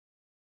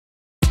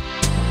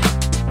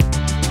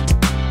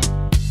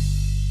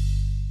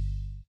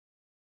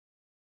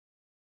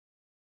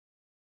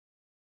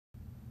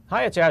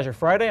Hi, it's Azure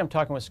Friday. I'm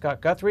talking with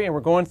Scott Guthrie, and we're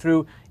going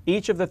through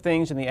each of the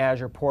things in the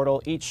Azure portal,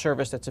 each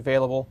service that's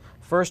available.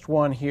 First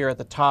one here at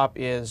the top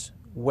is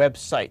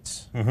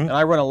websites. And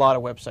I run a lot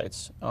of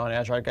websites on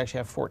Azure. I actually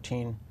have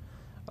 14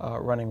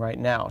 running right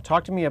now.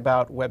 Talk to me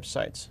about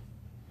websites.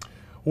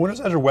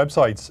 Windows Azure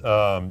websites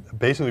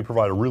basically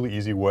provide a really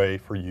easy way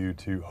for you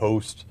to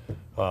host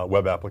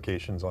web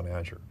applications on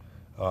Azure.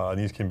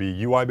 These can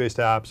be UI-based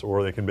apps,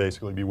 or they can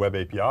basically be web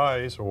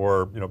APIs,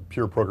 or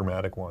pure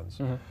programmatic ones.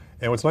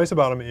 And what's nice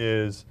about them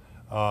is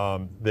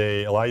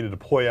they allow you to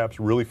deploy apps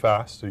really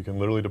fast, so you can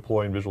literally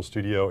deploy in Visual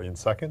Studio in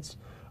seconds.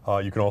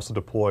 You can also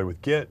deploy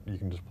with Git, you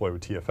can deploy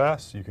with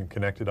TFS, you can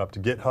connect it up to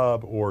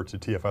GitHub or to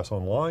TFS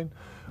Online.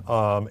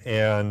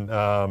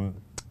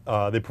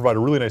 They provide a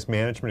really nice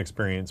management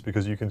experience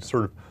because you can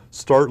sort of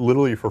start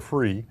literally for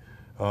free.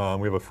 We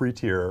have a free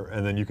tier,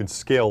 and then you can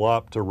scale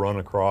up to run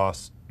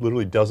across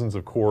literally dozens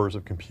of cores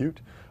of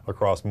compute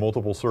across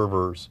multiple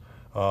servers,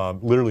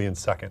 literally in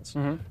seconds.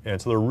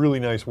 And so they're a really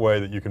nice way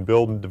that you can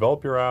build and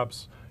develop your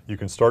apps. You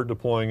can start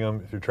deploying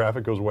them. If your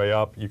traffic goes way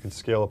up, you can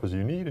scale up as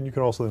you need, and you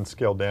can also then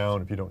scale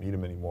down if you don't need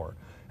them anymore.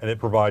 And it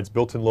provides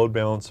built-in load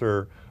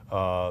balancer,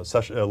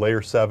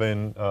 layer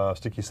 7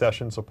 sticky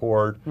session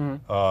support,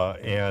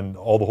 and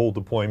all the whole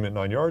deployment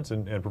 9 yards,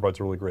 and provides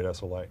a really great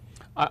SLA.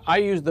 I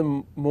use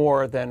them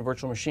more than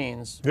virtual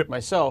machines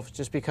myself,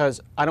 just because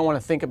I don't want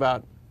to think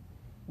about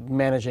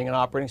managing an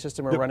operating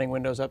system or running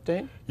Windows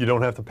Update. You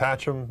don't have to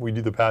patch them. We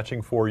do the patching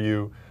for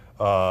you.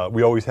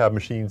 We always have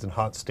machines in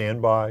hot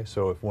standby,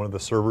 so if one of the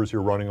servers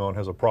you're running on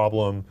has a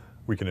problem,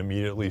 we can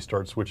immediately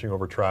start switching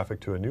over traffic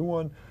to a new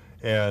one.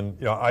 And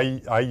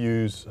I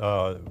use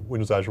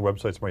Windows Azure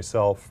websites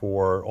myself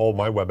for all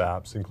my web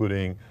apps,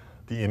 including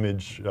the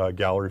image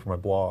gallery for my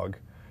blog.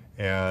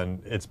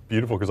 And it's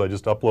beautiful because I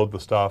just upload the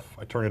stuff,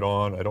 I turn it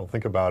on, I don't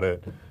think about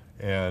it,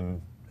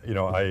 and you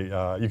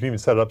can even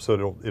set it up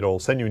so it'll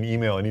send you an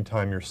email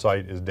anytime your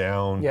site is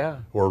down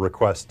or a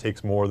request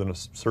takes more than a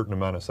certain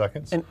amount of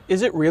seconds. And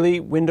is it really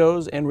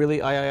Windows and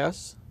really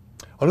IIS?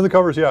 Under the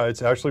covers, yeah,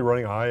 it's actually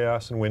running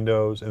IIS and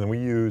Windows, and then we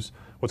use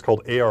what's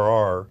called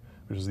ARR,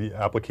 which is the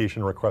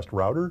Application Request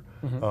Router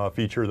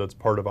feature that's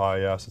part of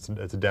IIS.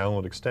 It's a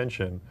download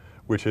extension,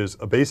 which is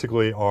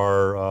basically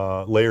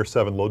our layer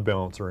 7 load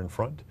balancer in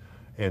front,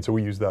 and so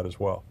we use that as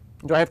well.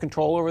 Do I have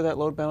control over that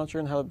load balancer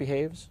and how it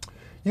behaves?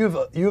 You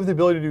have the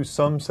ability to do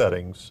some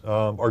settings.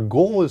 Our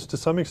goal is, to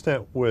some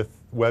extent with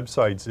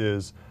websites,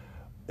 is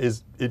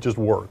it just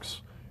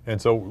works. And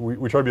so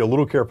we try to be a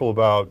little careful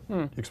about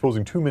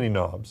exposing too many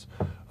knobs.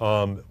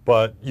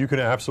 But you can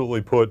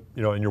absolutely put,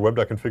 in your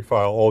web.config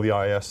file all the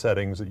IIS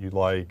settings that you'd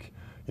like.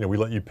 We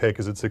let you pick,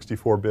 is it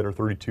 64-bit or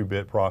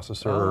 32-bit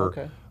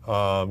processor?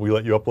 We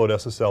let you upload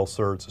SSL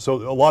certs.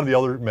 So a lot of the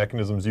other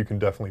mechanisms you can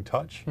definitely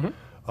touch.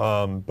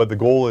 But the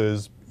goal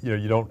is,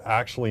 you don't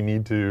actually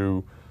need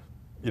to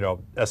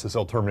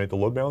SSL terminate the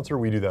load balancer.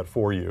 We do that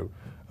for you.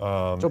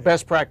 So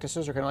best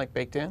practices are kind of like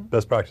baked in?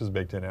 Best practices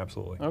baked in,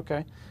 absolutely.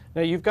 Okay.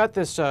 Now you've got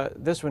this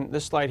this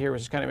slide here,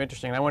 which is kind of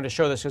interesting. I wanted to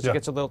show this because it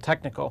gets a little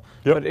technical.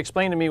 But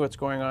explain to me what's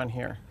going on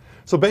here.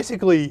 So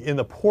basically, in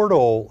the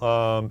portal,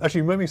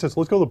 actually, it might make sense.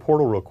 Let's go to the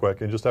portal real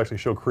quick and just actually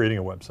show creating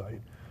a website.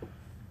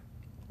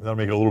 That'll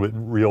make it a little bit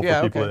real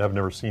for people that have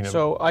never seen it.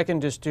 So I can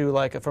just do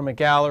like from a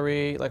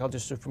gallery, like I'll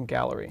just do from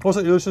gallery. Well,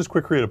 so let's just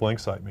quick create a blank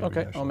site, maybe.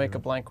 Okay, I'll make a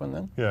blank one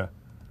then. Yeah.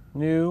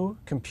 New,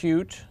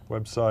 compute.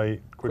 Website,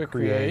 quick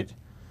create.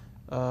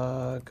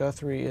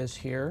 Guthrie is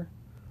here.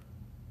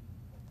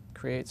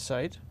 Create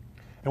site.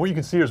 And what you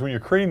can see is when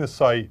you're creating the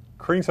site,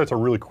 creating sites are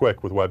really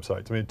quick with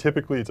websites. I mean,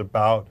 typically it's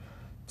about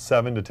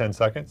 7 to 10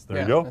 seconds. There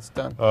you go. It's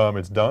done.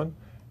 It's done.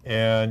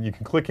 And you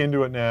can click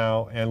into it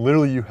now, and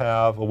literally you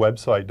have a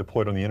website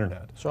deployed on the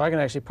internet. So I can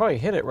actually probably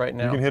hit it right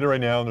now. You can hit it right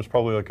now, and there's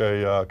probably like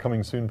a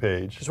coming soon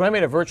page. Because when I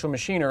made a virtual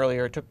machine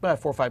earlier, it took about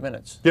 4 or 5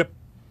 minutes. Yep.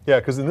 Yeah,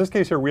 because in this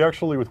case here, we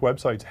actually, with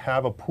websites,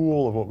 have a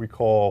pool of what we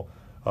call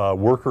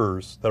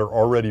workers that are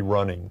already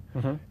running.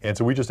 And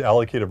so we just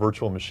allocate a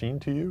virtual machine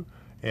to you.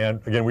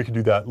 And again, we can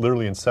do that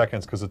literally in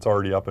seconds because it's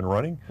already up and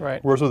running. Right.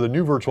 Whereas with a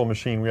new virtual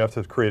machine, we have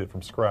to create it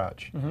from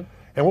scratch.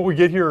 And what we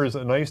get here is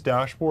a nice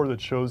dashboard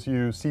that shows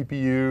you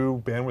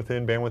CPU, bandwidth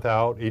in, bandwidth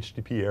out,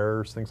 HTTP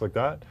errors, things like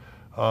that.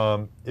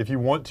 If you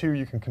want to,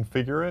 you can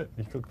configure it.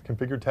 You click the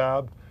Configure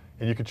tab,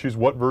 and you can choose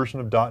what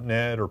version of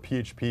 .NET or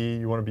PHP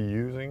you want to be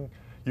using.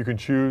 You can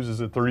choose,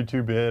 is it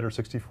 32-bit or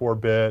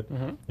 64-bit?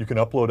 You can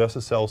upload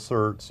SSL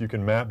certs. You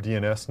can map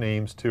DNS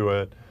names to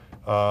it.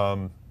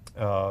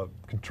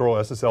 Control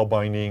SSL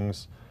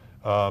bindings.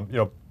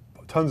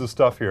 Tons of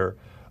stuff here.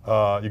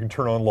 You can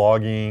turn on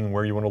logging,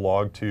 where you want to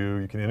log to.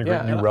 You can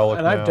integrate New Relic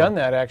and I've done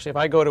that, actually. If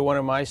I go to one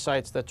of my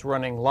sites that's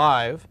running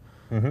live,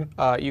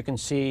 you can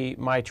see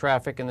my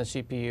traffic in the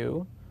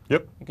CPU.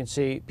 Yep. You can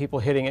see people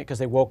hitting it because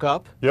they woke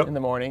up in the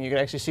morning. You can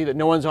actually see that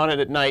no one's on it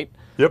at night.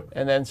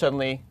 And then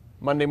suddenly,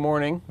 Monday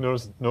morning.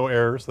 Notice no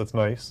errors. That's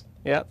nice.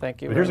 Yeah,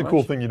 thank you. But here's a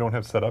cool thing you don't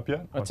have set up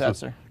yet. What's that,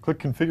 sir? Click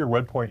Configure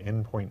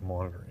Endpoint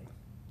Monitoring.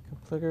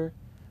 Configure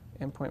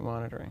Endpoint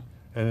Monitoring.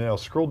 And then I'll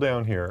scroll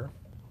down here.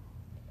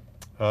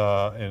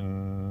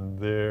 and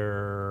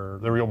there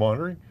we go,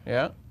 monitoring.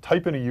 Yeah.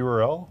 Type in a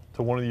URL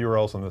to one of the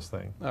URLs on this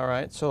thing. All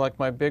right. So like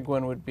my big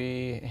one would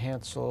be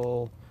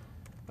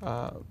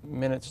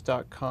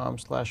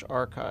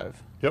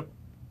hanselminutes.com/archive. Yep.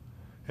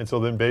 And so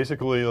then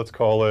basically, let's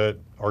call it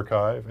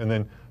archive, and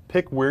then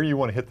pick where you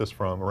want to hit this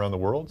from around the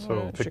world.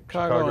 So pick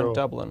Chicago and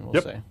Dublin,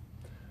 we'll say.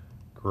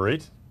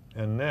 Great.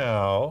 And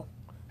now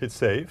hit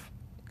save.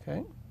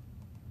 Okay.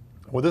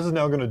 What this is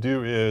now going to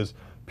do is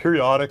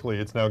periodically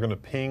it's now going to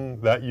ping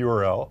that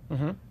URL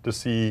to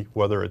see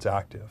whether it's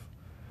active.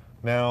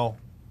 Now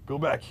go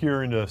back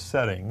here into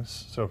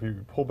settings. So if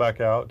you pull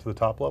back out to the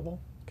top level,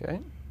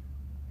 okay,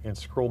 and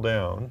scroll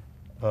down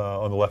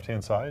on the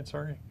left-hand side,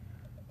 sorry,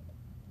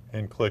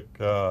 and click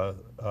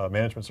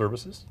management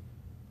services.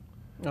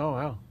 Oh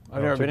wow,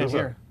 I've never been in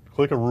here.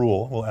 Click a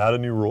rule. We'll add a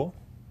new rule.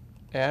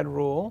 Add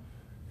rule.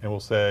 And we'll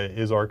say,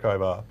 is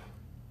archive up?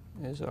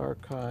 Is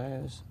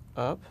archives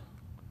up?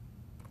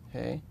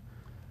 Okay.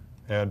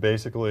 And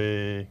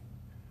basically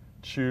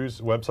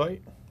choose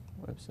website.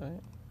 Website.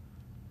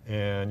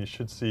 And you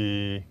should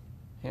see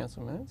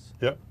Hansel Minutes.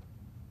 Yep.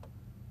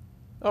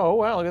 Oh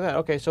wow, look at that.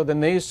 Okay, so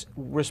then these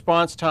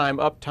response time,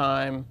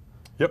 uptime.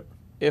 Yep.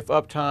 If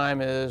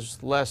uptime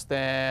is less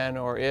than,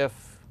 or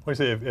if. Let me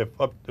say if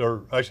up,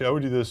 or actually I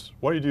would do this.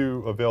 Why don't you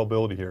do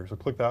availability here? So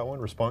click that one,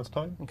 response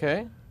time.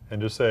 Okay.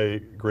 And just say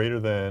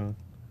greater than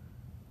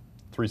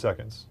 3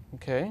 seconds.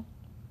 Okay.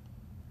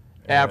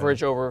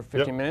 Average over 15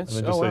 yep. minutes.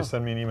 And then just say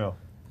send me an email.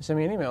 Send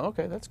me an email.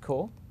 Okay, that's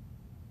cool.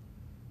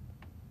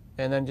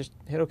 And then just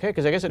hit OK,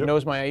 because I guess it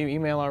knows my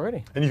email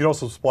already. And you can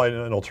also supply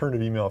an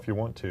alternative email if you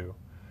want to.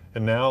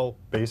 And now,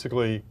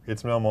 basically,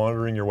 it's now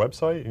monitoring your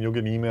website, and you'll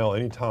get an email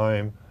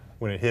anytime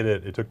when it hit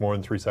it, it took more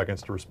than 3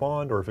 seconds to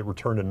respond, or if it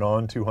returned a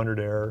non-200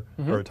 error,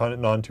 or a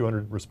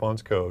non-200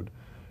 response code.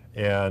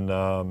 And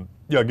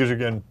yeah, it gives you,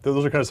 again,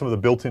 those are kind of some of the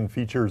built-in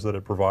features that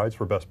it provides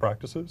for best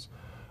practices.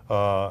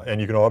 And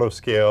you can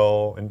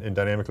auto-scale and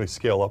dynamically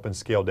scale up and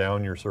scale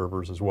down your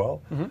servers as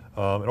well. And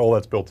all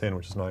that's built in,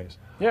 which is nice.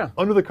 Yeah.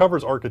 Under the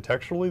covers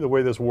architecturally, the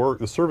way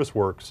the service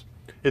works,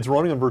 it's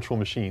running on virtual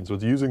machines. So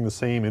it's using the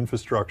same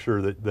infrastructure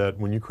that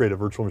when you create a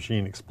virtual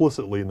machine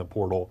explicitly in the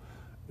portal,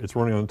 it's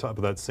running on top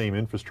of that same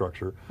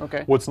infrastructure.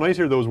 Okay. What's nice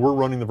here, though, is we're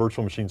running the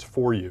virtual machines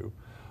for you.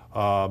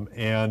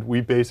 And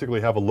we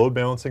basically have a load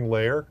balancing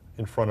layer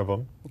in front of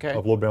them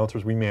of load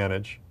balancers we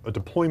manage, a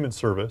deployment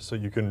service so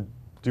you can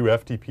do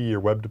FTP or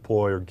web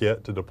deploy or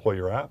Git to deploy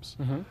your apps.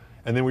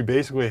 And then we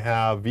basically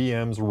have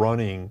VMs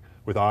running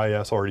with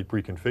IIS already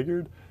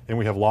pre-configured, and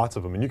we have lots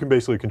of them. And you can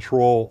basically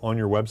control on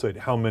your website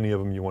how many of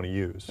them you want to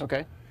use.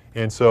 Okay.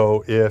 And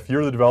so if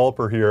you're the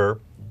developer here,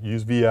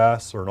 use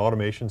VS or an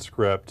automation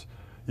script,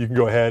 you can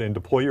go ahead and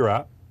deploy your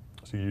app.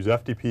 So you use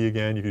FTP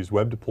again, you can use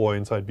web deploy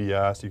inside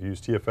VS, you can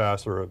use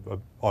TFS or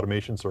an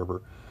automation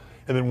server.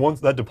 And then once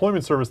that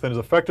deployment service then is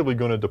effectively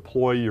going to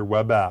deploy your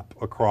web app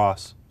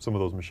across some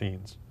of those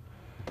machines.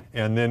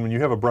 And then when you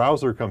have a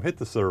browser come hit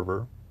the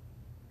server,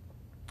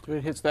 so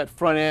it hits that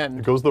front end.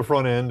 it goes to the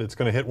front end, it's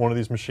going to hit one of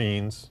these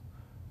machines.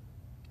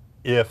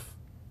 If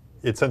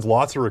it sends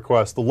lots of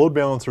requests, the load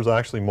balancer is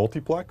actually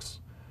multiplex.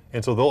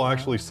 And so they'll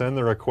actually send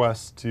the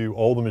requests to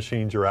all the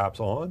machines your app's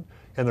on.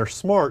 And they're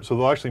smart, so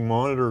they'll actually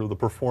monitor the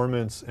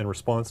performance and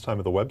response time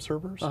of the web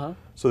servers.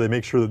 So they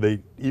make sure that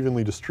they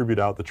evenly distribute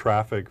out the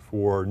traffic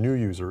for new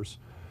users.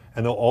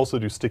 And they'll also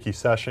do sticky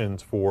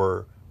sessions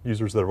for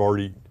users that have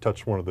already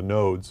touched one of the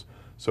nodes.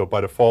 So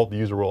by default, the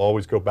user will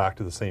always go back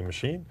to the same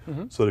machine.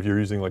 So that if you're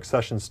using like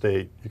session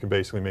state, you can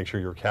basically make sure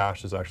your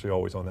cache is actually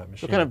always on that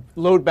machine. So kind of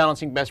load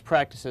balancing best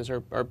practices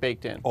are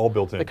baked in. All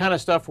built in. The kind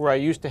of stuff where I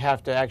used to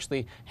have to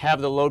actually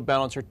have the load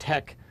balancer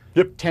tech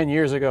 10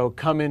 years ago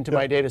come into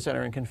my data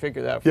center and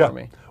configure that for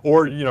me.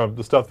 Or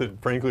the stuff that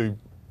frankly,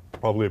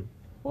 probably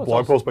a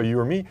blog post by you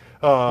or me,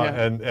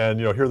 and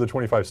here are the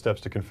 25 steps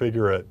to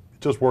configure it.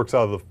 It just works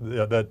out of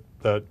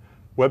that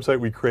website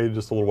we created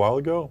just a little while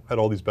ago, had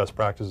all these best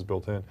practices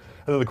built in. And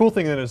then the cool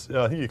thing then is,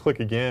 I think you click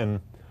again,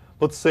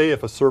 let's say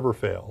if a server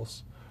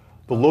fails,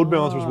 the load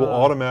balancers will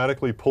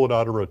automatically pull it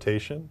out of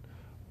rotation,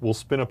 we'll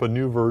spin up a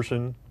new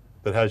version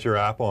that has your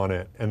app on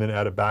it, and then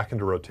add it back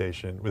into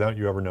rotation without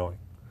you ever knowing.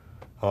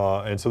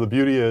 And so the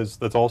beauty is,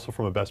 that's also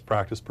from a best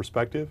practice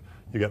perspective,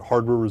 you get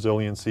hardware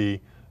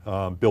resiliency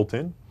built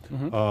in,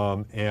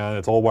 and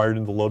it's all wired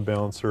into the load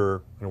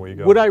balancer, and away you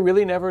go. Would I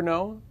really never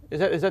know?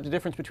 Is that the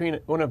difference between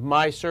one of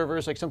my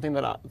servers, like something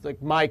that,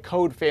 like my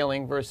code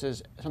failing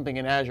versus something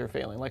in Azure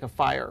failing, like a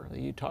fire that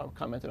you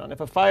commented on? If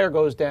a fire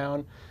goes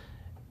down,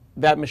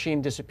 that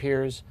machine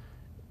disappears.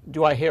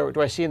 Do I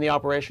see in the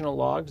operational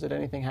logs that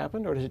anything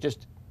happened, or does it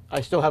just,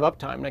 I still have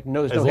uptime, like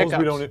there's no hiccups?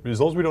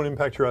 As long as we don't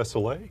impact your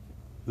SLA,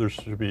 you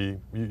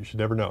should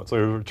never know. It's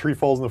like if a tree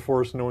falls in the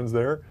forest and no one's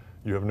there,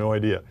 you have no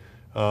idea.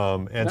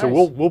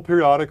 So we'll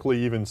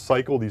periodically even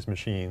cycle these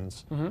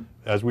machines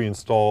as we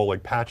install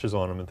like patches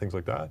on them and things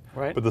like that.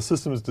 Right. But the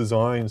system is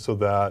designed so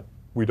that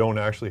we don't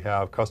actually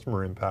have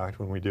customer impact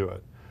when we do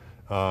it.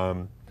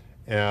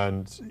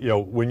 And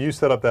when you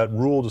set up that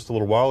rule just a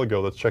little while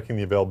ago that's checking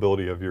the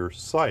availability of your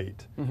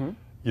site,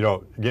 you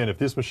know, again, if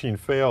this machine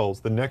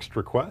fails, the next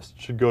request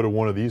should go to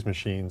one of these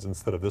machines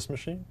instead of this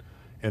machine.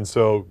 And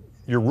so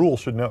your rule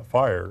should not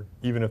fire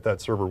even if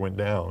that server went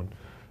down,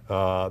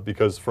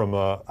 because from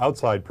an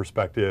outside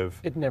perspective,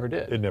 It never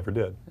did. it never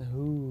did.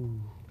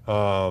 Ooh.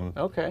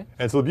 Okay.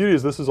 And so the beauty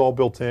is this is all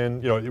built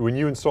in. You know, when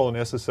you install an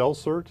SSL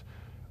cert,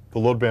 the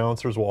load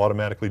balancers will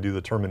automatically do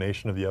the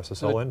termination of the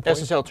SSL endpoint.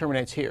 SSL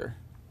terminates here.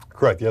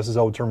 Correct, the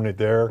SSL will terminate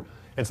there.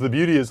 And so the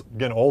beauty is,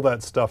 again, all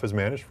that stuff is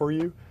managed for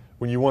you.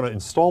 When you want to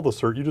install the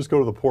cert, you just go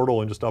to the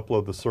portal and just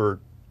upload the cert,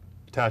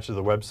 attach it to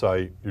the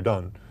website, you're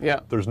done.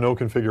 Yeah. There's no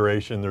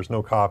configuration, there's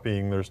no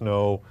copying, there's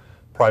no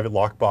private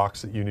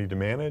lockbox that you need to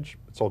manage.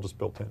 It's all just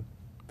built in.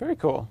 Very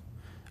cool.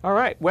 All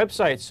right,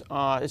 websites.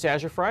 It's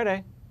Azure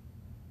Friday.